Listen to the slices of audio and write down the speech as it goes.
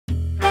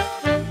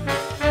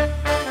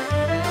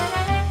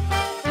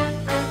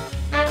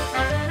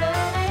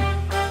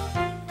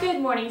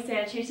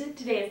Massachusetts.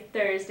 Today is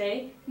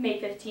Thursday, May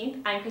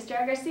 15th. I'm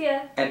Christiana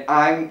Garcia. And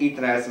I'm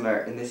Ethan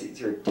Eisenler, and this is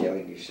your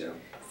daily news show.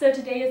 So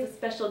today is a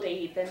special day,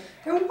 Ethan.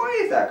 And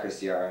why is that,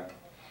 Christiana?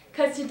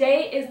 Because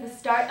today is the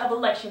start of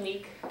election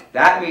week.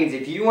 That means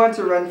if you want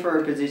to run for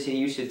a position,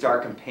 you should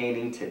start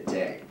campaigning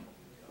today.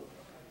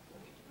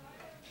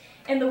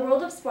 In the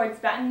world of sports,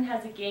 badminton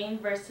has a game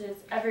versus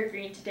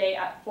Evergreen today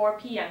at 4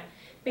 p.m.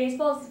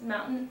 Baseball's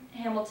Mountain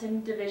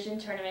Hamilton Division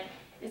Tournament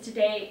is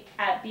today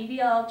at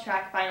BBL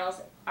track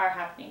finals are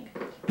happening.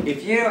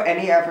 If you know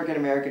any African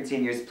American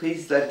seniors,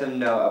 please let them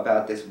know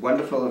about this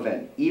wonderful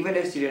event. Even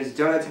if students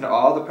don't attend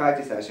all the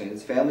practice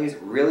sessions, families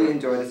really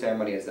enjoy the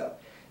ceremony itself.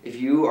 If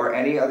you or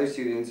any other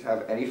students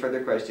have any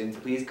further questions,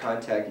 please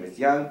contact Ms.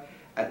 Young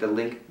at the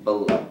link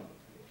below.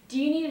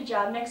 Do you need a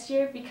job next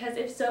year? Because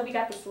if so, we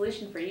got the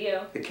solution for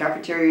you. The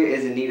cafeteria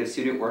is in need of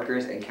student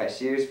workers and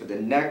cashiers for the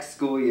next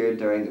school year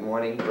during the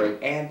morning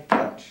break and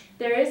lunch.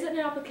 There is an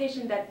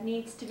application that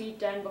needs to be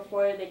done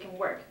before they can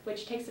work,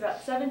 which takes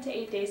about 7 to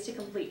 8 days to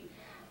complete.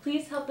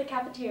 Please help the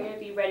cafeteria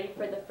be ready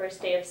for the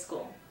first day of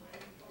school.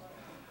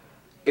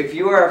 If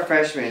you are a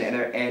freshman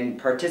and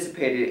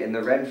participated in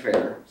the Ren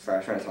Fair /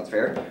 Renaissance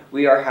Fair,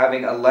 we are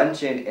having a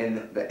luncheon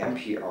in the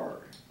NPR.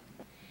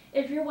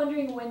 If you're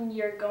wondering when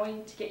you're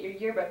going to get your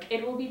yearbook,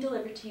 it will be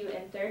delivered to you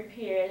in third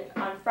period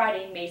on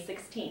Friday, May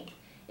 16th.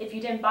 If you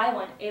didn't buy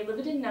one, a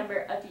limited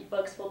number of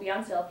books will be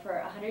on sale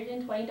for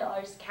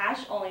 $120 cash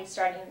only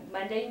starting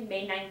Monday,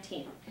 May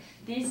 19th.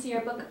 This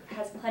yearbook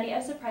has plenty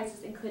of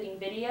surprises including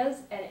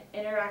videos and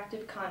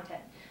interactive content,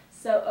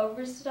 so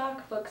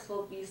overstock books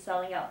will be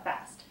selling out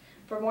fast.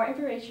 For more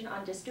information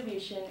on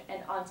distribution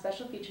and on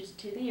special features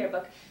to the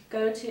yearbook,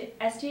 go to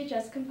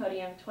STHS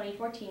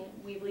 2014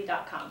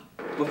 Weebly.com.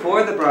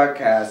 Before the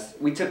broadcast,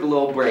 we took a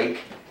little break,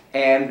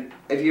 and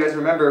if you guys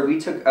remember, we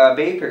took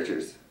baby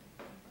pictures.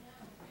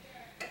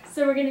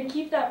 So we're going to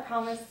keep that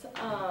promise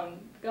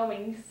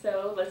going,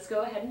 so let's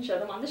go ahead and show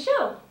them on the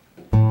show.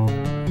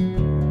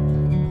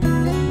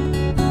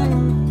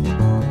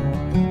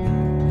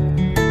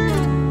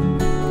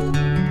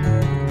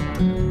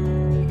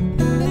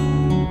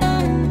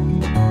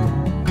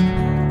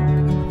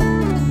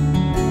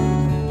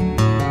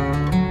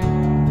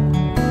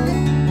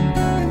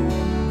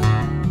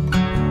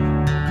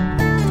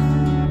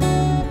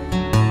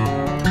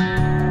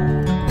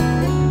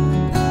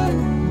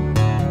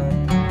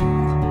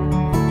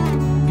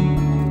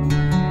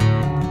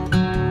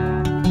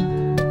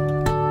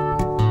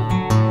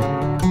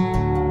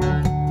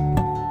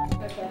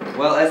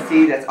 Well,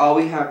 ST, that's all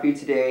we have for you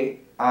today.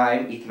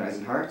 I'm Ethan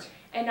Eisenhart.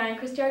 And I'm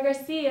Christiana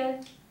Garcia.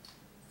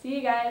 See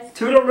you guys.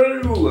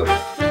 Toodaloo!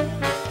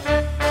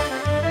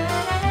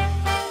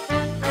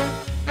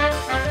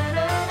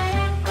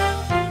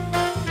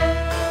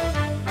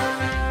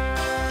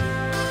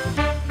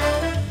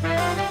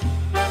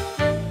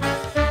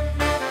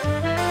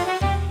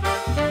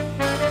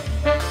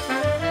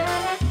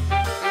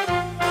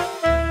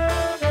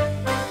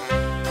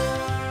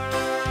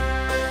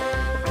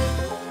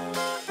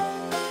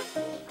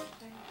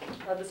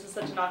 Oh, this is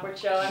such an awkward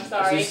show. I'm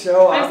sorry. This is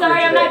so I'm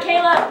sorry, awkward I'm not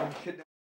today. Kayla.